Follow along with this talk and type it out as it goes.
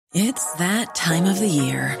It's that time of the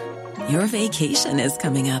year. Your vacation is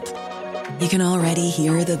coming up. You can already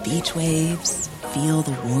hear the beach waves, feel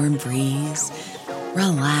the warm breeze,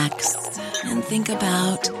 relax, and think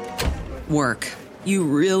about work. You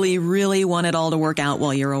really, really want it all to work out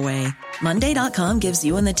while you're away. Monday.com gives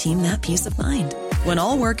you and the team that peace of mind. When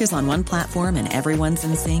all work is on one platform and everyone's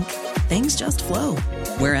in sync, things just flow.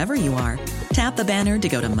 Wherever you are, tap the banner to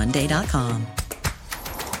go to Monday.com.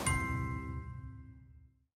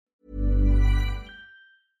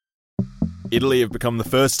 Italy have become the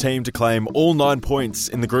first team to claim all 9 points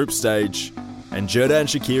in the group stage, and Xherdan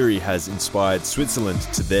Shaqiri has inspired Switzerland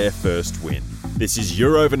to their first win. This is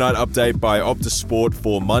EUROvernight update by Optus Sport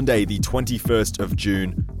for Monday, the 21st of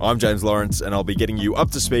June. I'm James Lawrence, and I'll be getting you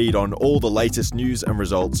up to speed on all the latest news and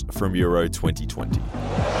results from Euro 2020. And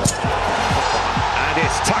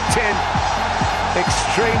it's tucked in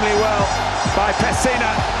extremely well by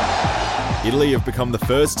Pessina. Italy have become the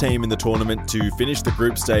first team in the tournament to finish the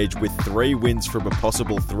group stage with 3 wins from a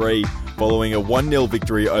possible 3, following a 1-0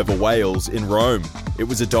 victory over Wales in Rome. It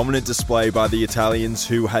was a dominant display by the Italians,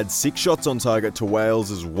 who had 6 shots on target to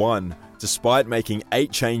Wales's 1, despite making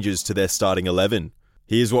 8 changes to their starting 11.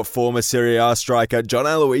 Here's what former Serie A striker John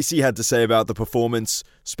Aloisi had to say about the performance,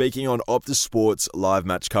 speaking on Optus Sport's live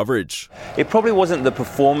match coverage. It probably wasn't the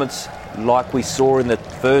performance like we saw in the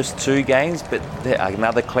first 2 games, but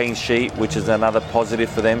another clean sheet, which is another positive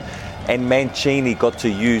for them. And Mancini got to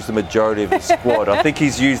use the majority of his squad. I think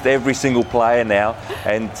he's used every single player now,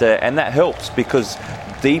 and that helps, because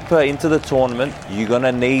deeper into the tournament, you're going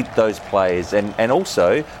to need those players. And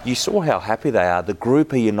also, you saw how happy they are. The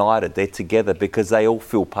group are united. They're together because they all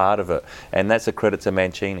feel part of it. And that's a credit to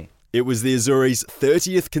Mancini. It was the Azzurri's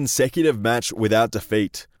 30th consecutive match without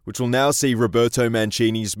defeat, which will now see Roberto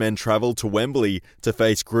Mancini's men travel to Wembley to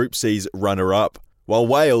face Group C's runner-up, while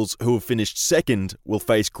Wales, who have finished second, will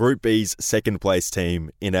face Group B's second-place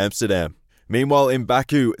team in Amsterdam. Meanwhile, in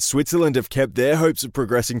Baku, Switzerland have kept their hopes of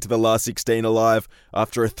progressing to the last 16 alive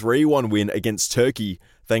after a 3-1 win against Turkey,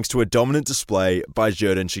 thanks to a dominant display by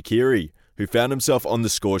Xherdan Shaqiri, who found himself on the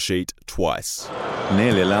score sheet twice.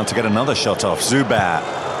 Nearly allowed to get another shot off. Zubair.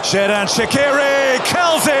 Xherdan Shaqiri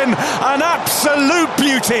kills in an absolute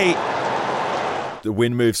beauty. The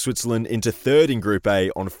win moves Switzerland into third in Group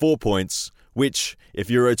A on 4 points, which, if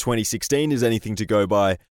Euro 2016 is anything to go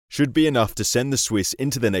by, should be enough to send the Swiss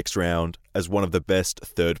into the next round as one of the best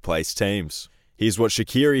third-place teams. Here's what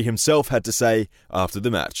Shaqiri himself had to say after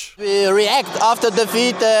the match. We react after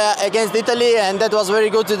defeat against Italy, and that was very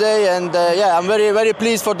good today. And I'm very, very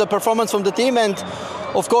pleased for the performance from the team. And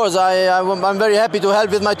of course, I'm very happy to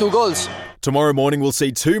help with my 2 goals. Tomorrow morning we'll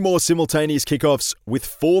see 2 more simultaneous kickoffs with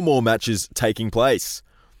 4 more matches taking place.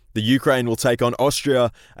 The Ukraine will take on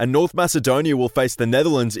Austria, and North Macedonia will face the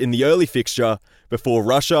Netherlands in the early fixture before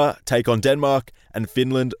Russia take on Denmark and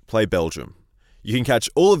Finland play Belgium. You can catch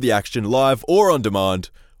all of the action live or on demand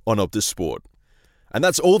on Optus Sport. And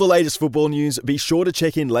that's all the latest football news. Be sure to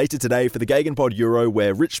check in later today for the Gegenpod Euro,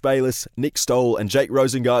 where Rich Bayless, Nick Stoll and Jake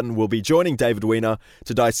Rosengarten will be joining David Wiener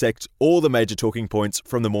to dissect all the major talking points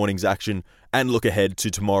from the morning's action and look ahead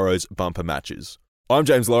to tomorrow's bumper matches. I'm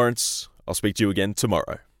James Lawrence. I'll speak to you again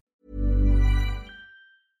tomorrow.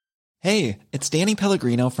 Hey, it's Danny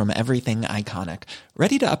Pellegrino from Everything Iconic.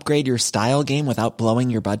 Ready to upgrade your style game without blowing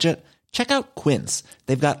your budget? Check out Quince.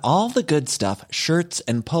 They've got all the good stuff, shirts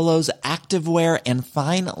and polos, activewear, and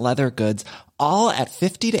fine leather goods, all at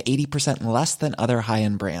 50 to 80% less than other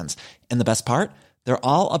high-end brands. And the best part? They're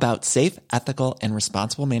all about safe, ethical, and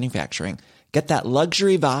responsible manufacturing. Get that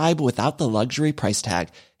luxury vibe without the luxury price tag.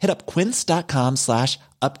 Hit up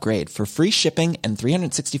quince.com/upgrade for free shipping and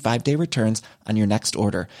 365-day returns on your next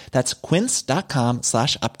order. That's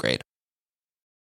quince.com/upgrade.